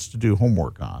chance to do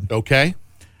homework on. Okay.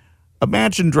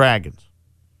 Imagine Dragons.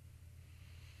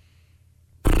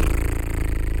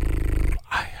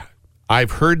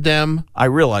 I've heard them. I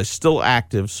realize still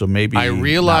active, so maybe I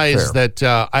realize that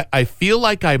I feel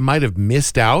like I might have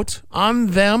missed out on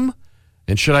them.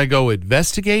 And should I go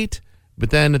investigate? But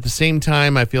then at the same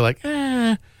time, I feel like,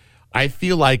 I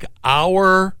feel like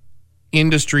our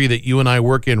industry that you and I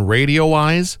work in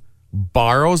radio-wise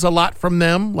borrows a lot from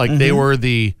them. Like they were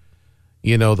the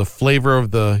flavor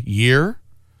of the year.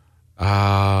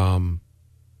 I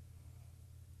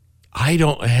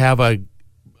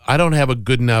don't have a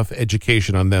good enough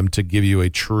education on them to give you a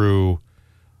true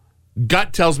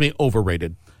gut tells me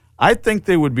overrated. I think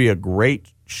they would be a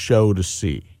great show to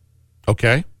see.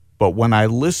 Okay. But when I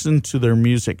listen to their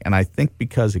music, and I think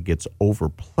because it gets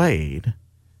overplayed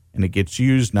and it gets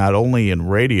used not only in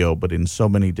radio, but in so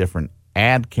many different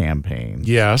ad campaigns.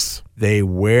 Yes. They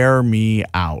wear me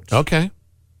out. Okay.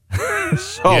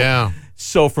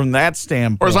 So from that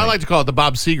standpoint. Or as I like to call it, the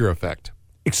Bob Seger effect.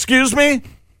 Excuse me?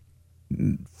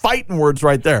 Fighting words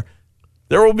right there.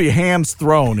 There will be hands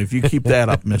thrown if you keep that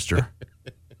up, mister.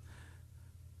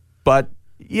 But,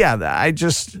 yeah,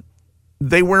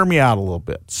 they wear me out a little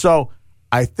bit. So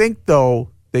I think,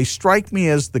 though, they strike me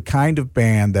as the kind of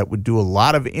band that would do a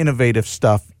lot of innovative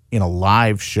stuff in a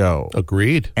live show.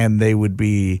 Agreed. And they would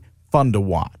be fun to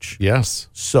watch. Yes.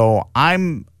 So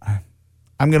I'm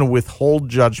going to withhold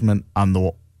judgment on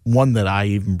the one that I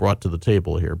even brought to the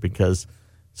table here because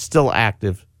still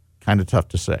active, kind of tough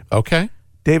to say. Okay.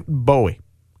 David Bowie.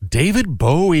 David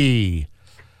Bowie.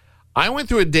 I went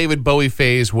through a David Bowie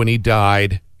phase when he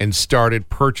died and started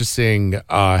purchasing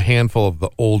a handful of the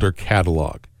older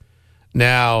catalog.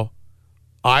 Now,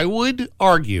 I would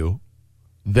argue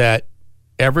that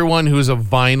everyone who's a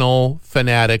vinyl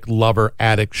fanatic, lover,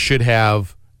 addict should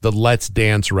have the Let's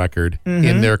Dance record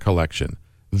in their collection.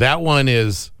 That one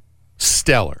is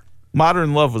stellar.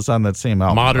 Modern Love was on that same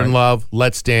album. Modern right? Love,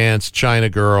 Let's Dance, China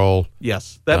Girl.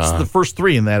 Yes, that's the first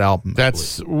three in that album.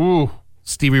 That's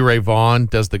Stevie Ray Vaughan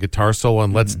does the guitar solo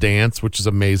on Let's Dance, which is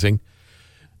amazing.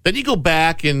 Then you go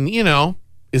back and,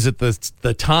 is it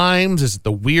the times? Is it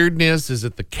the weirdness? Is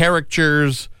it the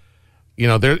characters? You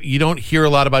don't hear a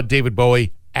lot about David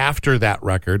Bowie after that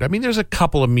record. I mean, there's a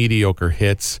couple of mediocre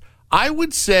hits. I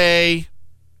would say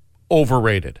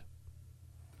overrated.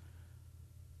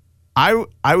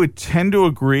 I would tend to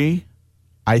agree.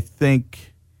 I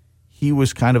think he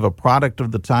was kind of a product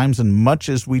of the times, and much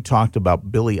as we talked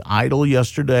about Billy Idol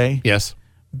yesterday, yes,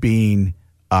 being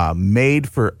made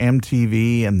for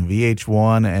MTV and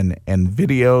VH1 and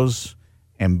videos,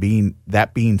 and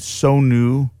being so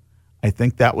new, I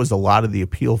think that was a lot of the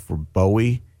appeal for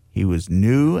Bowie. He was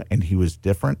new and he was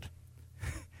different.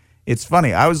 It's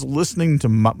funny. I was listening to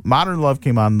Modern Love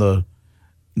came on the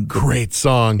great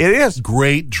song. It is.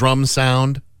 Great drum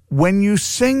sound. When you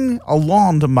sing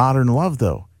along to Modern Love,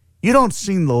 though, you don't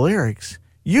sing the lyrics.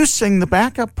 You sing the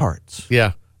backup parts.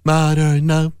 Yeah. Modern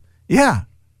Love. Yeah.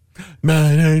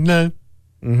 Modern Love.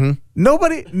 Mm-hmm.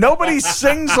 Nobody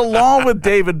sings along with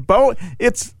David Bowie.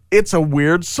 It's a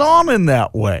weird song in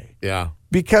that way. Yeah.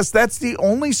 Because that's the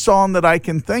only song that I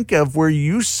can think of where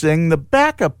you sing the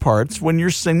backup parts when you're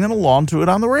singing along to it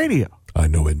on the radio. I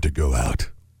know when to go out.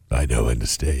 I know when to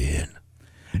stay in.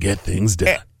 Get things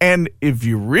done. And if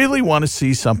you really want to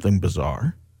see something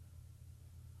bizarre,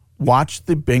 watch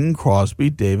the Bing Crosby,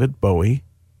 David Bowie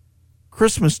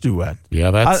Christmas duet.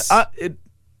 Yeah, that's...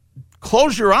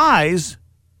 close your eyes,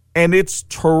 and it's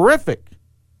terrific.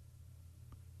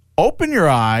 Open your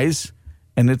eyes,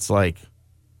 and it's like,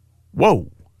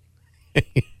 whoa.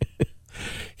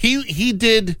 He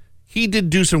did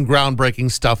do some groundbreaking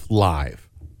stuff live,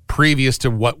 previous to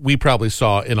what we probably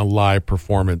saw in a live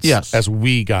performance as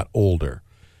we got older.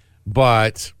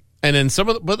 And then some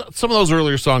of those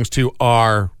earlier songs too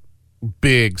are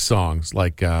big songs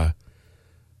like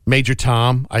Major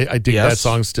Tom. I dig that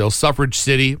song still. Suffrage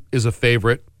City is a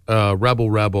favorite. Rebel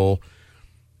Rebel.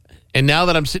 And now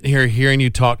that I'm sitting here hearing you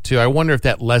talk too, I wonder if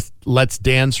that Let's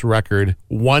Dance record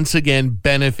once again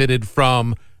benefited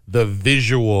from the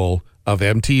visual of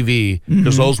MTV,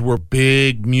 because those were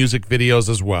big music videos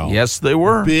as well. Yes, they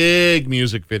were. Big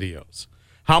music videos.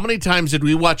 How many times did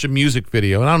we watch a music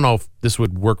video? And I don't know if this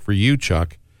would work for you,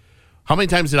 Chuck. How many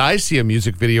times did I see a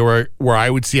music video where I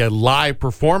would see a live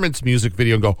performance music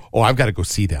video and go, oh, I've got to go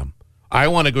see them. I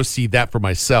want to go see that for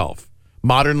myself.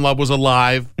 Modern Love was a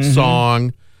live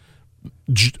song.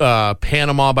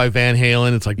 Panama by Van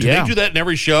Halen. It's like, do they do that in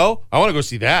every show? I want to go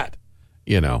see that.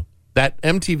 That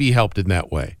MTV helped in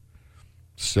that way.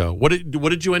 So what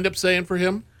did you end up saying for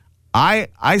him?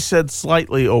 I said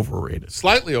slightly overrated.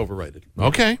 Slightly overrated.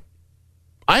 Okay.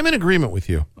 I'm in agreement with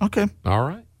you. Okay. All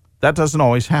right. That doesn't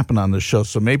always happen on this show,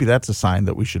 so maybe that's a sign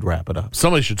that we should wrap it up.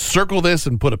 Somebody should circle this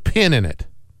and put a pin in it.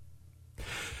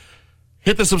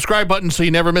 Hit the subscribe button so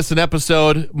you never miss an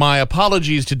episode. My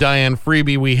apologies to Diane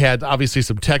Freebie. We had obviously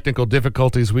some technical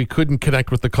difficulties. We couldn't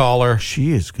connect with the caller.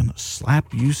 She is going to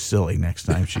slap you silly next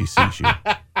time she sees you.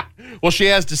 Well, she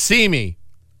has to see me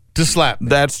to slap me.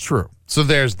 That's true. So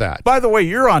there's that. By the way,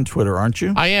 you're on Twitter, aren't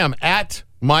you? I am.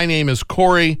 My name is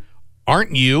Corey.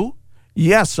 Aren't you?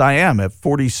 Yes, I am at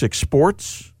 46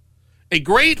 Sports. A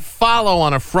great follow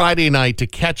on a Friday night to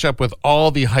catch up with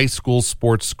all the high school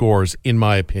sports scores, in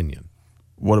my opinion.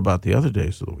 What about the other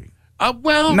days of the week?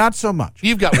 Well, not so much.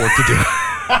 You've got work to do.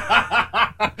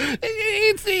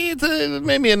 It's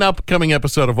maybe an upcoming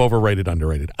episode of Overrated,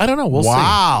 Underrated. I don't know. We'll see.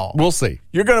 Wow. We'll see.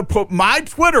 You're going to put my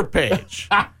Twitter page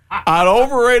On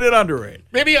overrated, underrated.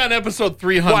 Maybe on episode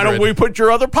 300. Why don't we put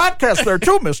your other podcast there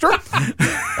too, mister?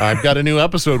 I've got a new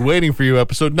episode waiting for you.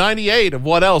 Episode 98 of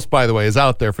What Else, by the way, is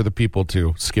out there for the people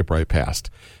to skip right past.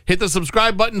 Hit the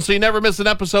subscribe button so you never miss an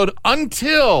episode.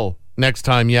 Until next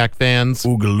time, Yak fans.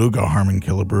 Ooga Looga, Harmon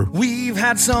Killebrew. We've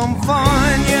had some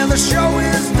fun, yeah, the show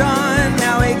is done.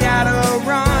 Now we gotta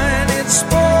run. It's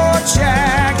Sport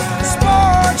Shack,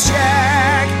 Sport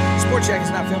Shack. Sport Shack is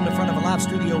not filmed in front of a live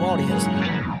studio audience.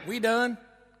 We done?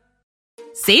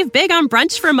 Save big on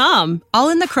brunch for mom, all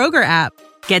in the Kroger app.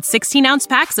 Get 16-ounce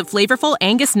packs of flavorful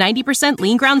Angus 90%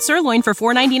 lean ground sirloin for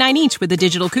 $4.99 each with a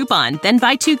digital coupon. Then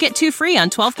buy 2, get 2 free on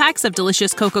 12 packs of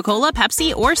delicious Coca-Cola,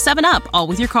 Pepsi, or 7-Up, all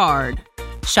with your card.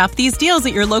 Shop these deals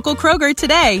at your local Kroger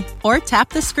today, or tap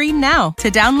the screen now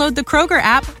to download the Kroger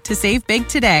app to save big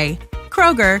today.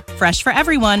 Kroger, fresh for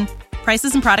everyone.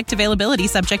 Prices and product availability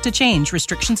subject to change.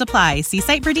 Restrictions apply. See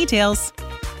site for details.